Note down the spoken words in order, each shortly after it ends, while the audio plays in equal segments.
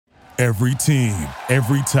Every team,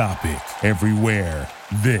 every topic, everywhere.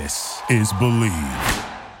 This is Believe.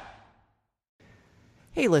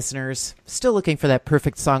 Hey listeners, still looking for that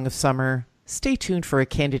perfect song of summer? Stay tuned for a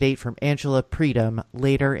candidate from Angela Predum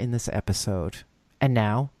later in this episode. And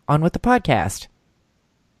now, on with the podcast.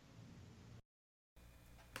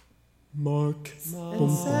 Mark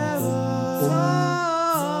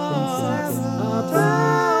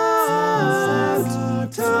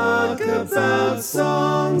and talk about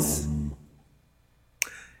songs.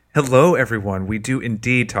 Hello, everyone. We do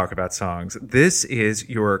indeed talk about songs. This is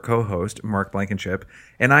your co-host, Mark Blankenship,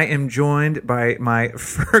 and I am joined by my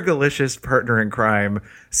Fergalicious partner in crime,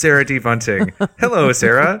 Sarah D. Bunting. Hello,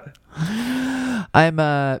 Sarah. I'm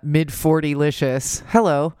mid-40-licious.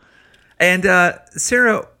 Hello. And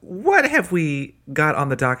Sarah, what have we got on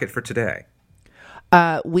the docket for today?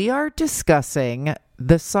 We are discussing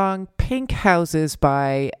the song Pink Houses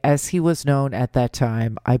by, as he was known at that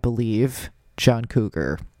time, I believe, John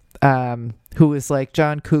Cougar. Who is like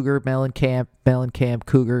John Cougar, Mellencamp,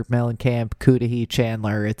 Cougar, Mellencamp, Cudahy,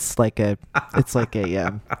 Chandler. It's like a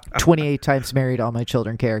 28 times married all my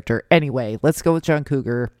children character. Anyway, let's go with John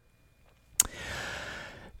Cougar.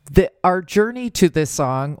 Our journey to this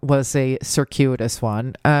song was a circuitous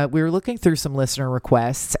one. We were looking through some listener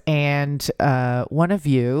requests, and one of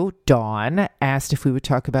you, Dawn, asked if we would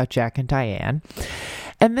talk about Jack and Diane.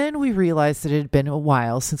 And then we realized that it had been a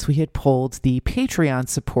while since we had polled the Patreon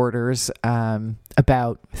supporters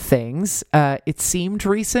about things. It seemed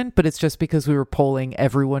recent, but it's just because we were polling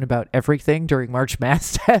everyone about everything during March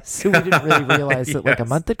Madness, so we didn't really realize that like a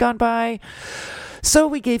month had gone by. So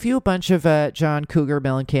we gave you a bunch of John Cougar,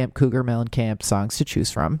 Mellencamp songs to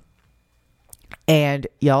choose from. And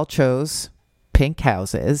y'all chose Pink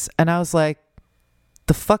Houses. And I was like,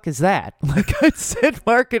 the fuck is that? Like I said,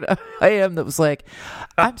 Mark and I am that was like,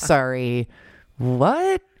 I'm sorry,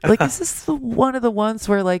 what? Like, is this one of the ones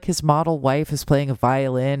where like his model wife is playing a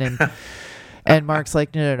violin and Mark's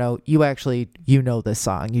like, no, you know this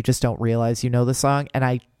song. You just don't realize you know the song. And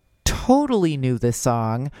I totally knew this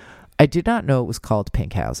song. I did not know it was called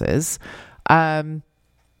Pink Houses. And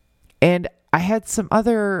I had some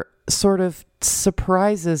other sort of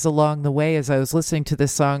surprises along the way as I was listening to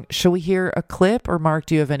this song. Shall we hear a clip, or Mark,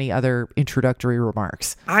 do you have any other introductory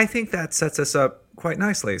remarks? I think that sets us up quite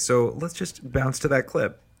nicely. So let's just bounce to that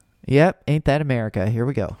clip. Yep. Ain't that America? Here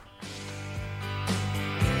we go.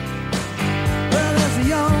 Well, there's a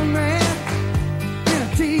young man in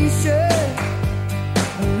a t-shirt,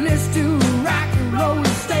 a list to rock and roll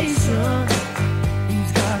station.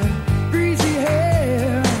 He's got a greasy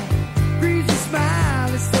hair, greasy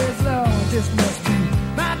smile. It says, Lord, this must be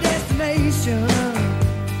my destination.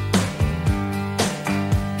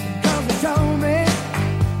 Because they told me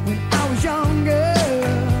when I was younger,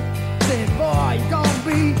 said, boy, you're gonna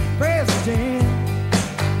be president.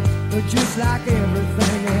 But just like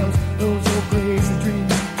everything else, those old crazy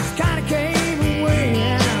dreams just kinda came and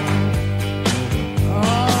went.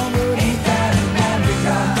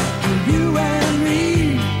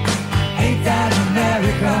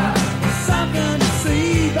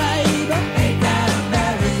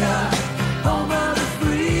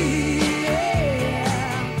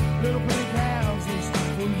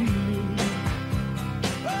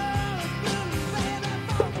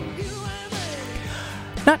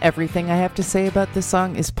 Not everything I have to say about this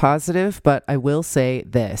song is positive, but I will say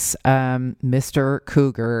this. Mr.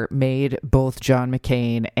 Cougar made both John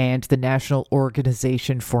McCain and the National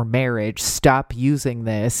Organization for Marriage stop using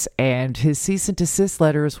this, and his cease and desist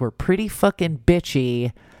letters were pretty fucking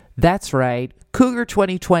bitchy. That's right. Cougar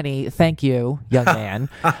 2020, thank you, young man.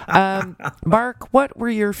 Mark, what were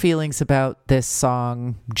your feelings about this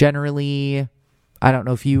song generally? I don't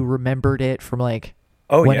know if you remembered it from like...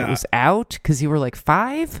 when it was out, because you were like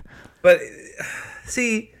 5. But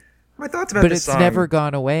see, my thoughts about this song... But it's never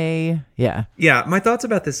gone away. Yeah. Yeah, my thoughts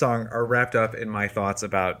about this song are wrapped up in my thoughts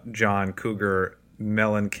about John Cougar,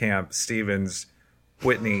 Mellencamp, Stevens,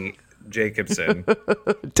 Whitney, Jacobson.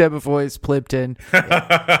 Debevoise, Plimpton.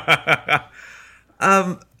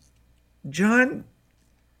 John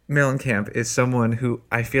Mellencamp is someone who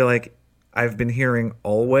I feel like I've been hearing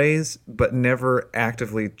always, but never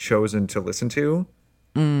actively chosen to listen to.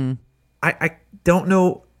 I don't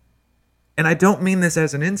know, and I don't mean this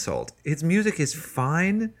as an insult. His music is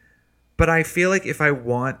fine, but I feel like if I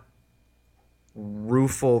want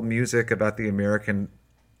rueful music about the American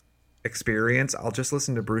experience, I'll just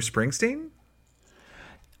listen to Bruce Springsteen.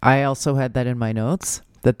 I also had that in my notes,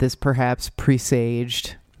 that this perhaps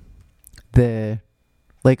presaged the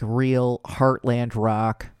like real heartland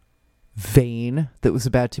rock vein that was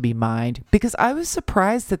about to be mined, because I was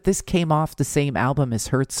surprised that this came off the same album as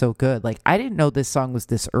Hurt So Good. Like, I didn't know this song was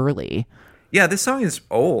this early. Yeah, this song is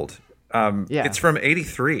old. Yeah. It's from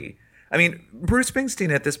 83. I mean, Bruce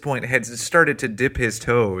Springsteen at this point had started to dip his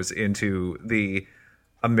toes into the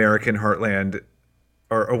American heartland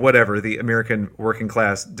or whatever, the American working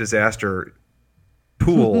class disaster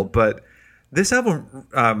pool. But this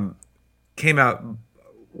album came out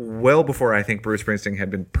well before I think Bruce Springsteen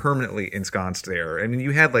had been permanently ensconced there. I mean,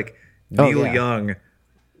 you had like Neil Young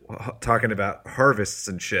talking about harvests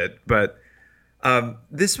and shit, but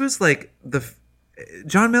this was like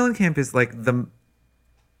John Mellencamp is like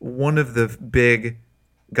one of the big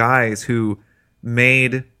guys who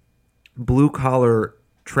made blue collar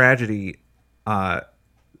tragedy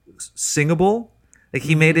singable. Like,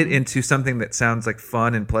 he made it into something that sounds like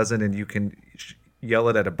fun and pleasant, and you can yell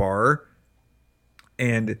it at a bar.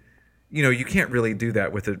 And you can't really do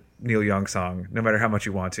that with a Neil Young song, no matter how much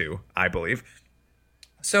you want to, I believe.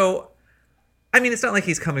 So, I mean, it's not like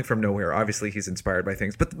he's coming from nowhere. Obviously, he's inspired by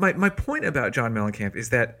things. But my point about John Mellencamp is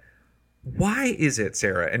that, why is it,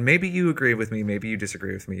 Sarah, and maybe you agree with me, maybe you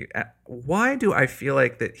disagree with me, why do I feel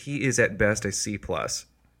like that he is at best a C+?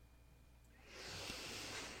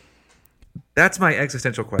 That's my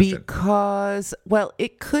existential question. Because, well,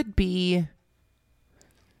 it could be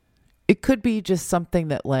just something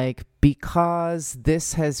that, like, because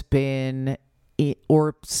this has been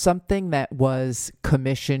or something that was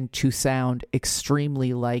commissioned to sound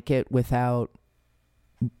extremely like it without,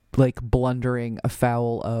 like, blundering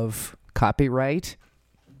afoul of copyright,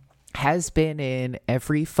 has been in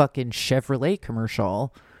every fucking Chevrolet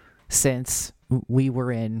commercial since we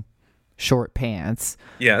were in short pants.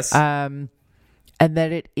 Yes. And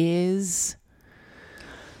that it is,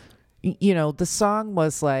 the song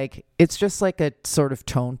was like, it's just like a sort of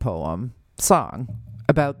tone poem song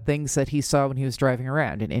about things that he saw when he was driving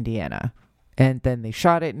around in Indiana. And then they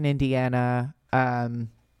shot it in Indiana. And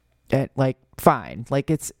like, fine.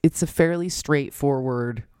 Like, it's a fairly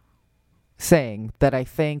straightforward thing that I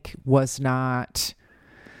think was not,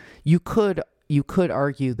 you could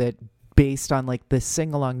argue that based on like the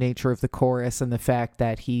sing-along nature of the chorus and the fact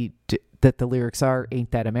that that the lyrics are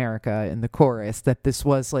 "Ain't That America" in the chorus, that this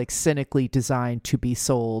was like cynically designed to be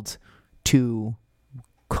sold to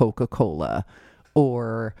Coca-Cola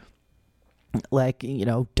or like,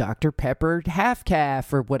 Dr. Pepper half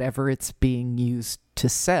calf or whatever it's being used to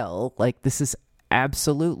sell. Like, this is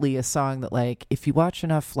absolutely a song that, like, if you watch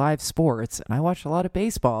enough live sports, and I watch a lot of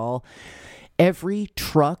baseball, every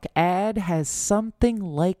truck ad has something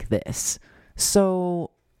like this.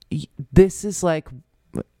 So this is like,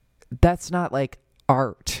 that's not like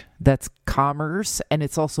art, that's commerce, and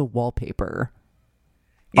it's also wallpaper.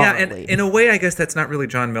 Yeah, and in a way, I guess that's not really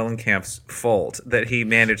John Mellencamp's fault that he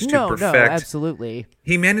managed to perfect. No, absolutely.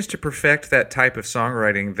 He managed to perfect that type of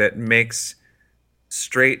songwriting that makes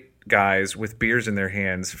straight guys with beers in their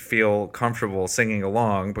hands feel comfortable singing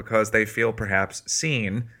along because they feel perhaps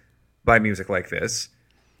seen by music like this.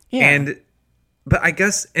 Yeah. But I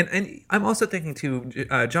guess, and I'm also thinking too,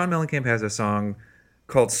 John Mellencamp has a song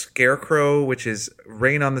called Scarecrow, which is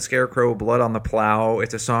Rain on the Scarecrow, Blood on the Plow.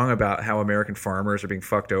 It's a song about how American farmers are being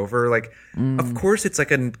fucked over. Like, of course it's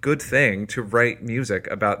like a good thing to write music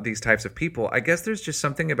about these types of people. I guess there's just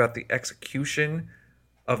something about the execution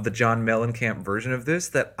of the John Mellencamp version of this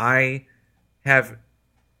that I have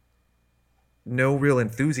no real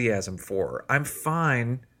enthusiasm for. I'm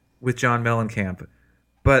fine with John Mellencamp,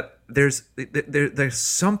 but there's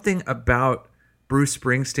something about Bruce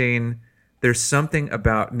Springsteen. There's something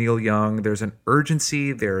about Neil Young. There's an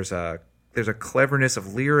urgency. There's a cleverness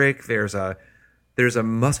of lyric. There's a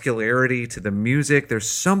muscularity to the music. There's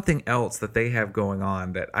something else that they have going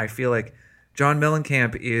on that I feel like John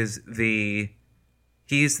Mellencamp is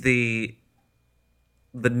he's the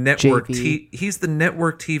network he's the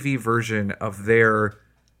network TV version of their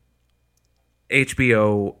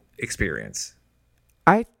HBO experience.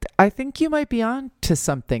 I think you might be on to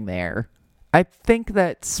something there. I think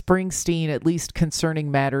that Springsteen, at least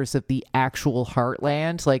concerning matters of the actual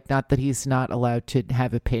heartland, like, not that he's not allowed to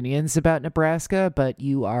have opinions about Nebraska, but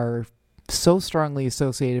you are so strongly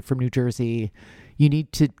associated from New Jersey, you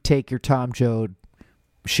need to take your Tom Joad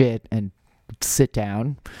shit and sit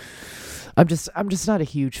down. I'm just not a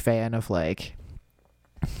huge fan of, like,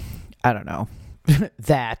 I don't know,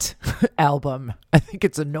 that album. I think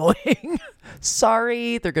it's annoying.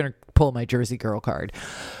 Sorry, they're gonna pull my Jersey Girl card.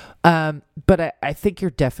 But I think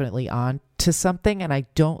you're definitely on to something, and I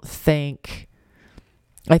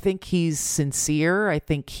think he's sincere. I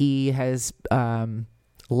think he has,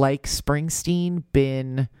 like Springsteen,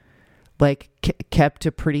 been like kept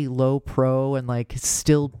a pretty low pro and like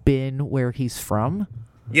still been where he's from,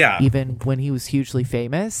 Yeah. even when he was hugely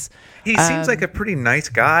famous. He seems like a pretty nice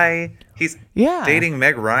guy. He's dating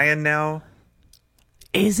Meg Ryan now.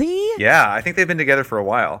 Is he? Yeah, I think they've been together for a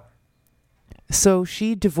while. So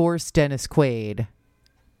she divorced Dennis Quaid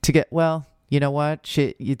to get, well, you know what?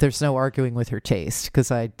 There's no arguing with her taste,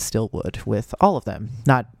 because I still would with all of them.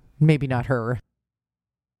 Maybe not her.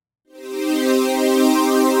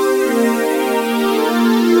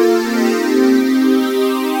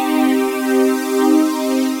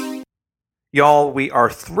 Y'all, we are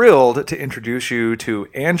thrilled to introduce you to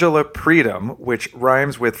Angela Freedom, which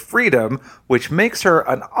rhymes with freedom, which makes her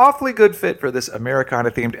an awfully good fit for this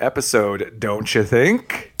Americana-themed episode, don't you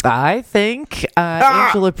think? I think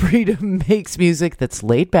Angela Freedom makes music that's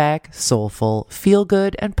laid back, soulful, feel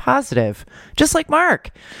good, and positive, just like Mark.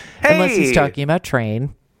 Hey! Unless he's talking about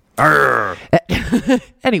Train. Arr.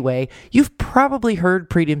 Anyway, you've probably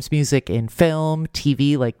heard Freedom's music in film,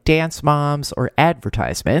 TV like Dance Moms or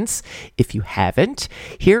advertisements. If you haven't,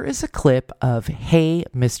 here is a clip of Hey,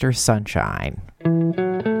 Mr. Sunshine.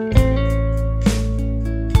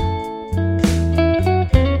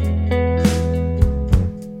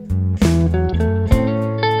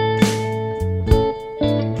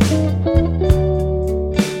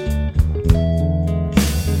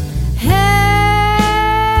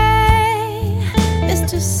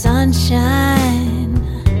 Sunshine,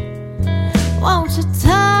 won't you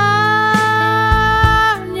turn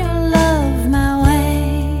your love my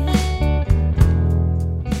way?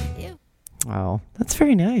 Oh, that's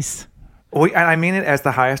very nice. And I mean it as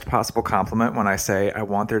the highest possible compliment when I say I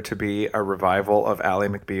want there to be a revival of Ally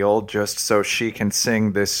McBeal just so she can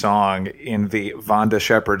sing this song in the Vonda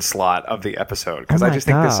Shepard slot of the episode. Because I just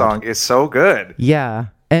think this song is so good. Yeah.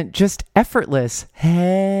 And just effortless.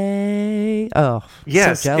 Hey. Oh,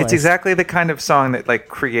 yes. So jealous. It's exactly the kind of song that like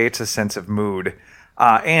creates a sense of mood.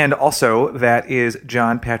 And also that is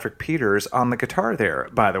John Patrick Peters on the guitar there,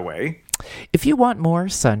 by the way. If you want more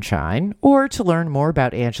sunshine or to learn more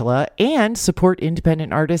about Angela and support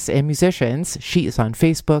independent artists and musicians, she is on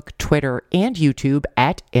Facebook, Twitter, and YouTube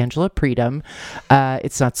at Angela Freedom.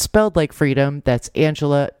 It's not spelled like freedom. That's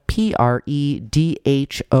Angela, Predhomme.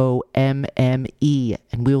 And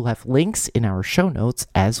we will have links in our show notes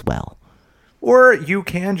as well. Or you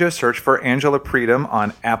can just search for Angela Freedom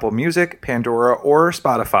on Apple Music, Pandora, or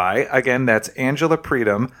Spotify. Again, that's Angela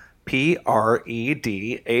Freedom, Predhomme.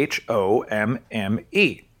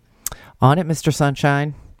 On it, Mr.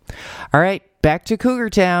 Sunshine. All right, back to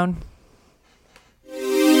Cougar Town.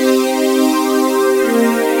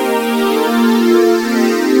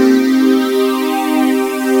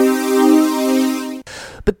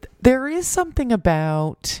 But there is something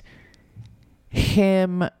about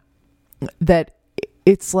him that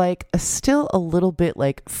it's like still a little bit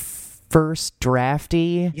like first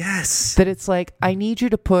drafty. Yes. That it's like, I need you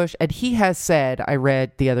to push. And he has said, I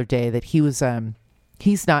read the other day that he was,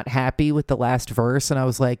 he's not happy with the last verse. And I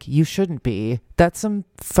was like, you shouldn't be. That's some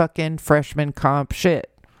fucking freshman comp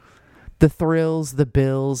shit. The thrills, the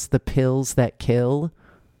bills, the pills that kill.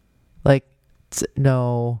 Like,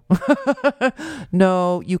 no.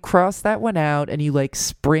 No, you cross that one out and you like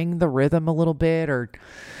spring the rhythm a little bit or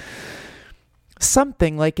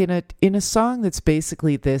something like in a song that's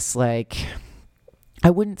basically this, like, I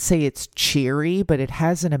wouldn't say it's cheery, but it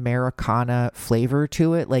has an Americana flavor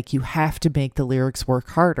to it. Like, you have to make the lyrics work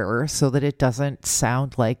harder so that it doesn't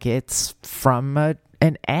sound like it's from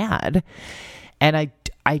an ad. And I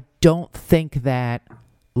don't think that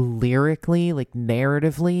lyrically, like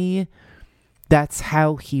narratively, that's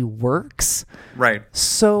how he works. Right.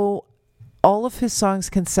 So all of his songs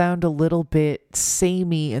can sound a little bit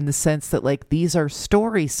samey in the sense that, like, these are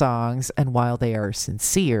story songs, and while they are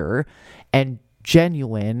sincere and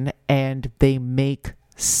genuine and they make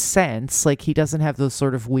sense, like, he doesn't have those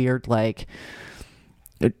sort of weird, like,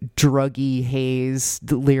 druggy haze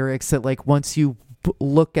lyrics that, like, once you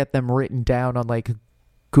look at them written down on, like,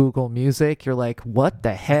 Google Music, you're like, what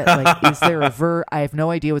the heck? Like, is there a verb? I have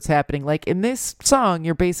no idea what's happening. Like, in this song,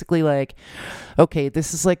 you're basically like, okay,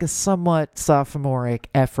 this is like a somewhat sophomoric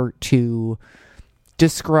effort to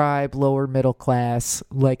describe lower middle class,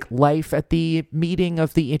 like, life at the meeting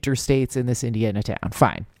of the interstates in this Indiana town.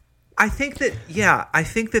 Fine. I think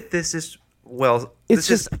that this is, well, It's this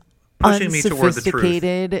just is pushing me toward the truth.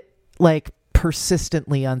 unsophisticated, like,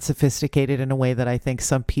 persistently unsophisticated in a way that I think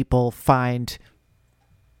some people find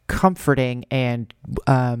comforting and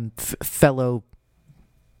fellow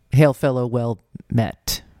well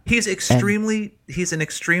met. He's an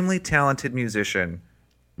extremely talented musician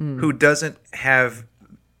who doesn't have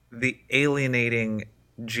the alienating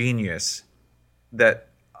genius that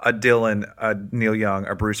a Dylan, a Neil Young,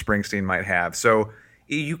 a Bruce Springsteen might have. So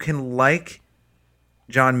you can like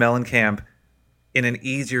John Mellencamp in an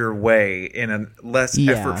easier way, in a less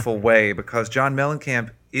effortful way, because John Mellencamp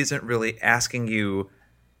isn't really asking you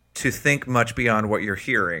to think much beyond what you're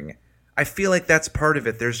hearing. I feel like that's part of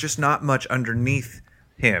it. There's just not much underneath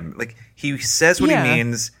him. Like, he says what he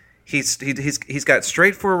means. He's got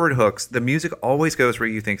straightforward hooks. The music always goes where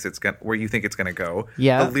you think it's going to go.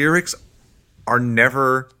 Yeah. The lyrics are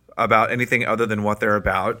never about anything other than what they're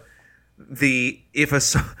about. The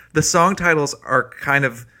song titles are kind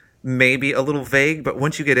of maybe a little vague, but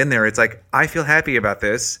once you get in there, it's like, I feel happy about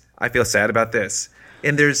this, I feel sad about this,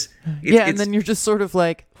 and there's and then you're just sort of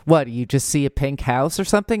like, what, you just see a pink house or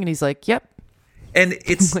something? And he's like, yep. And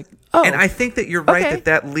it's like, oh, and I think that you're right, okay.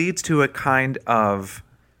 that leads to a kind of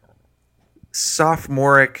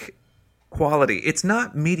sophomoric quality. It's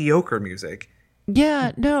not mediocre music.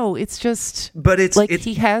 Yeah, no, it's just, But it's like,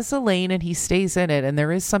 he has a lane and he stays in it, and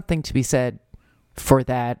there is something to be said for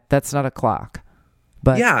that. That's not a clock.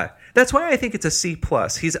 But yeah, that's why I think it's a C+.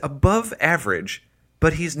 He's above average,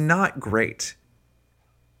 but he's not great.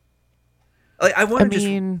 Like, I want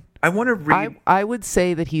to read. I would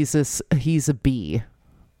say that he's a B.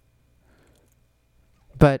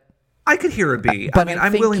 But I could hear a B. but I mean, I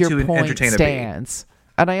I'm think willing your to point entertain a B. stands.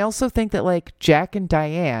 And I also think that, like, Jack and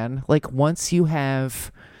Diane, like, once you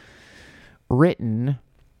have written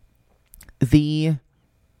the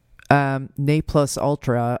ne plus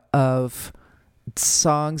ultra of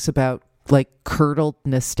songs about, like, curdled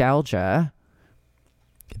nostalgia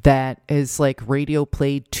that is, like, radio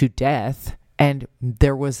played to death, and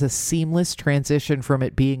there was a seamless transition from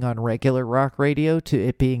it being on regular rock radio to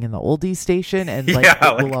it being in the oldies station, and, like,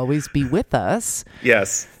 it will always be with us.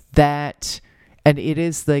 Yes. And it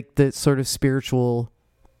is, like, the sort of spiritual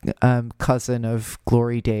cousin of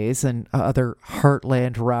Glory Days and other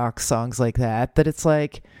Heartland rock songs like that, that it's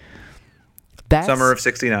like, that's Summer of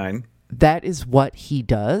 '69. That is what he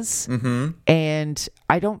does. Mm-hmm. And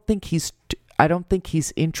I don't think he's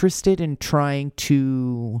interested in trying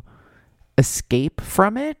to escape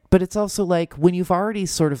from it, but it's also like, when you've already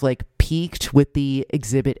sort of, like, peaked with the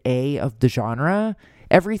exhibit A of the genre,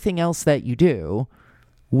 everything else that you do,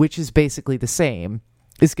 which is basically the same,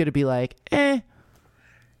 is going to be like, eh.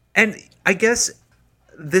 And I guess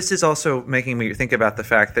this is also making me think about the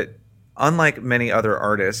fact that, unlike many other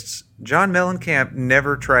artists, John Mellencamp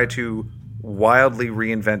never tried to wildly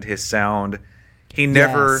reinvent his sound. He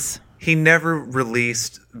never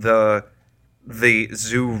released the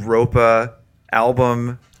Zooropa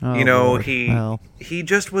album. Oh, you know, Lord. he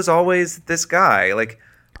just was always this guy. Like,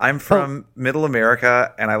 I'm from Middle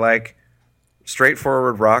America, and I like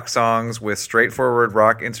straightforward rock songs with straightforward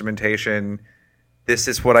rock instrumentation. This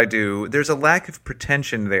is what I do. There's a lack of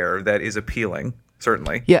pretension there that is appealing,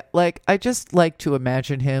 certainly. Yeah, like, I just like to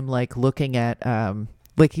imagine him, like, looking at,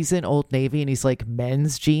 like, he's in Old Navy and he's like,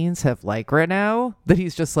 men's jeans have Lycra now? That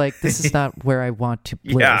he's just like, this is not where I want to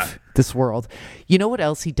live, this world. You know what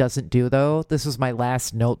else he doesn't do, though? This was my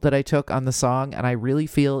last note that I took on the song, and I really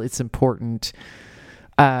feel it's important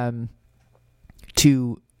to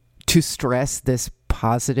stress this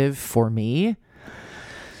positive for me.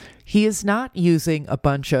 He is not using a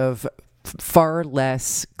bunch of far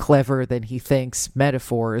less clever than he thinks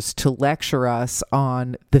metaphors to lecture us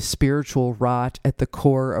on the spiritual rot at the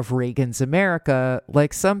core of Reagan's America,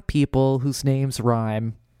 like some people whose names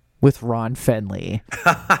rhyme with Ron Fenley.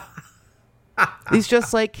 He's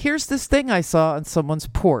just like, here's this thing I saw on someone's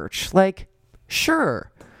porch. Like,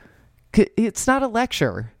 sure. It's not a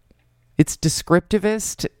lecture. It's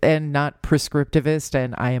descriptivist and not prescriptivist,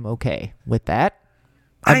 and I am okay with that.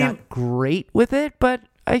 I'm not great with it, but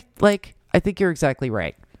I think you're exactly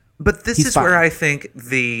right. But this He's is fine. where I think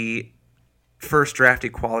the first drafty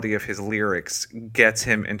quality of his lyrics gets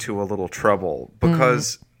him into a little trouble,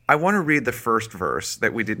 because I want to read the first verse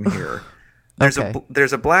that we didn't hear.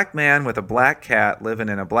 There's a black man with a black cat living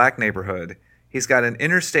in a black neighborhood. He's got an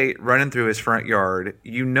interstate running through his front yard.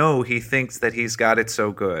 You know he thinks that he's got it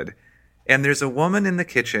so good. And there's a woman in the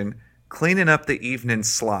kitchen cleaning up the evening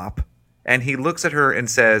slop. And he looks at her and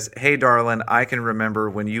says, "Hey, darling, I can remember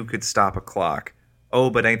when you could stop a clock.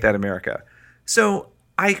 Oh, but ain't that America?" So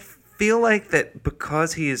I feel like that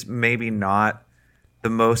because he is maybe not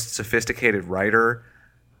the most sophisticated writer,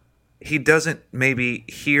 he doesn't maybe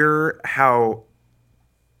hear how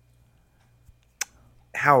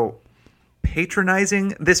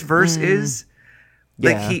patronizing this verse is.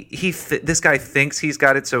 Like, this guy thinks he's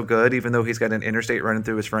got it so good, even though he's got an interstate running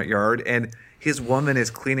through his front yard, and his woman is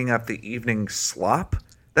cleaning up the evening slop.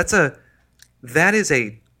 That is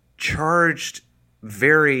a charged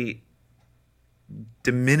very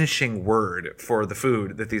diminishing word for the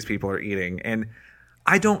food that these people are eating. And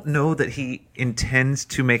I don't know that he intends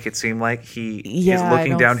to make it seem like he is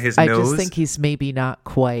looking down his nose. I just think he's maybe not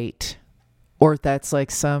quite, or that's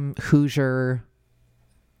like some Hoosier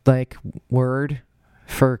like word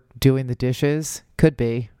for doing the dishes. Could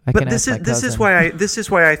be. But this is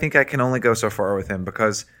why I think I can only go so far with him,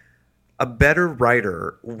 because a better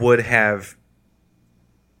writer would have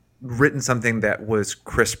written something that was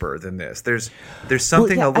crisper than this. There's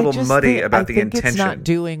something a little muddy about the intention. It's not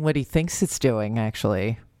doing what he thinks it's doing,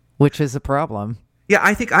 actually, which is a problem. Yeah,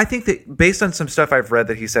 I think that based on some stuff I've read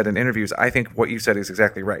that he said in interviews, I think what you said is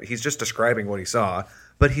exactly right. He's just describing what he saw,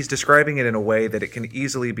 but he's describing it in a way that it can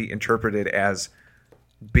easily be interpreted as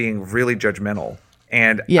being really judgmental.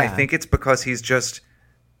 And I think it's because he's just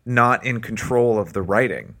not in control of the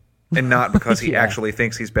writing, and not because he actually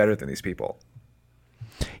thinks he's better than these people.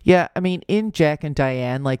 Yeah, I mean, in Jack and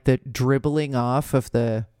Diane, like the dribbling off of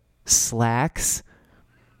the slacks,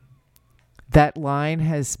 that line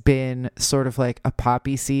has been sort of like a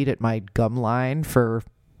poppy seed at my gum line for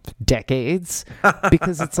decades,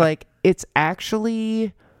 because it's like, it's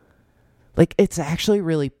actually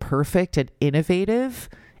really perfect and innovative,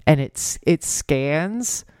 and it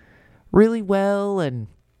scans really well, and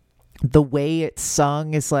the way it's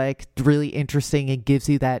sung is like really interesting. It gives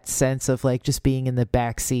you that sense of like just being in the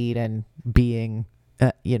backseat and being,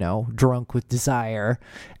 drunk with desire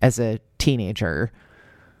as a teenager.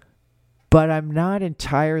 But I'm not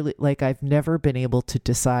entirely, like, I've never been able to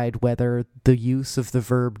decide whether the use of the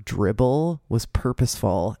verb dribble was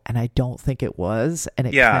purposeful, and I don't think it was, and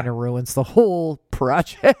it kind of ruins the whole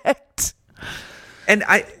project. And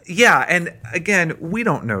again, we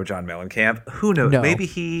don't know John Mellencamp. Who knows? No. Maybe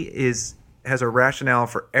he has a rationale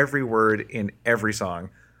for every word in every song,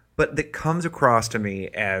 but that comes across to me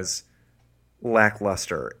as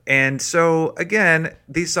lackluster. And so, again,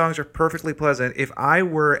 these songs are perfectly pleasant. If I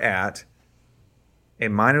were at a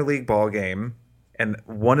minor league ball game and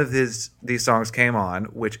one of these songs came on,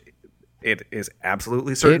 which it is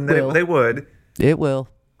absolutely certain that they would. It will.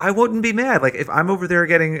 I wouldn't be mad. Like, if I'm over there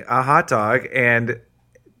getting a hot dog and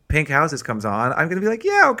Pink Houses comes on, I'm going to be like,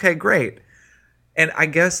 yeah, okay, great. And I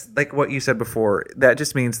guess, like what you said before, that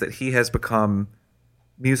just means that he has become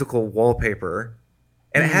musical wallpaper.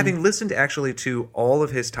 And having listened actually to all of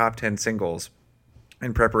his top 10 singles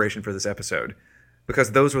in preparation for this episode,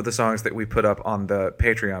 because those were the songs that we put up on the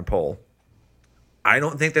Patreon poll, I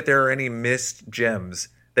don't think that there are any missed gems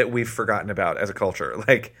that we've forgotten about as a culture.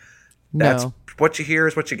 Like, that's what you hear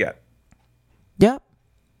is what you get. Yep.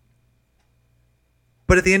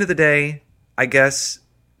 But at the end of the day, I guess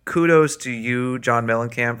kudos to you, John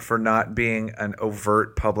Mellencamp, for not being an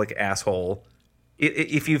overt public asshole.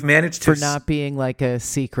 If you've managed to... For not being like a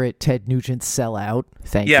secret Ted Nugent sellout.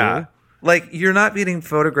 Thank you. Yeah. Like, you're not being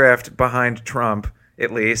photographed behind Trump,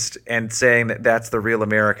 at least, and saying that that's the real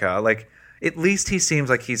America. Like, at least he seems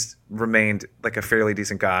like he's remained like a fairly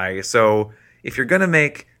decent guy. So if you're going to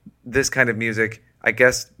make this kind of music, I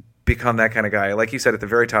guess become that kind of guy. Like you said at the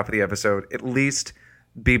very top of the episode, at least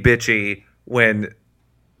be bitchy when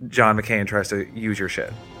John McCain tries to use your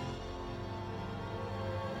shit.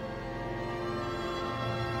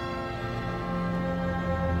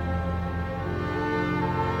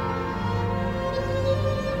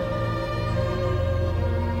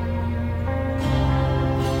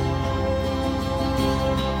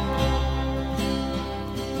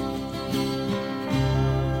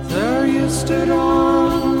 There you stood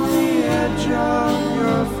on the edge of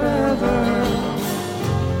your feather,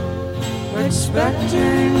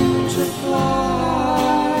 expecting to fly.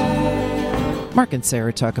 Mark and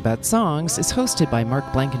Sarah Talk About Songs is hosted by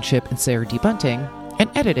Mark Blankenship and Sarah D. Bunting, and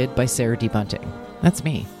edited by Sarah D. Bunting. That's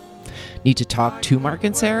me. Need to talk to Mark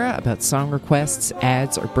and Sarah about song requests,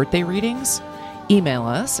 ads, or birthday readings? Email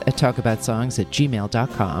us at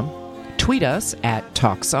talkaboutsongs@gmail.com, tweet us at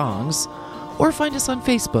talksongs, or find us on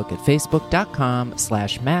Facebook at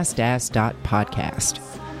facebook.com/mastass.podcast.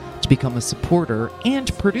 To become a supporter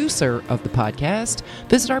and producer of the podcast,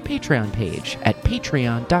 visit our Patreon page at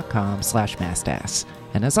patreon.com/mastass.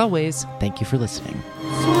 And as always, thank you for listening.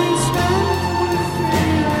 Sweet spent with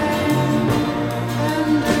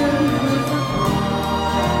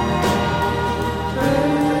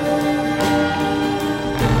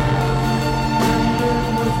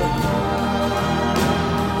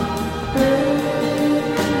feeling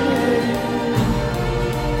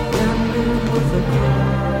and then with a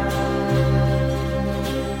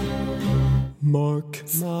Mark.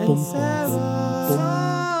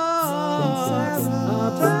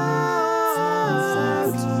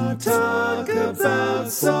 Talk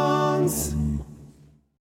about songs.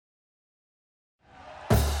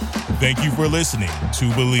 Thank you for listening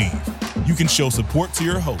to Believe. You can show support to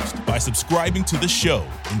your host by subscribing to the show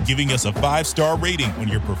and giving us a 5-star rating on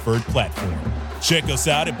your preferred platform. Check us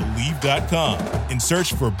out at Believe.com and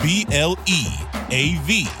search for BLEAV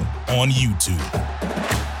on YouTube.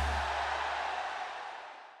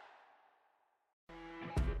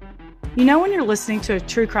 You know when you're listening to a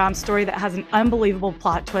true crime story that has an unbelievable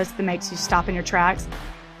plot twist that makes you stop in your tracks?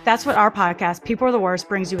 That's what our podcast, People Are the Worst,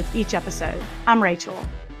 brings you with each episode. I'm Rachel.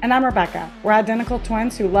 And I'm Rebecca. We're identical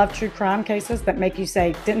twins who love true crime cases that make you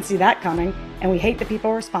say, didn't see that coming, and we hate the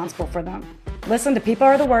people responsible for them. Listen to People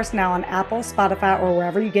Are the Worst now on Apple, Spotify, or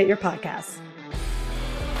wherever you get your podcasts.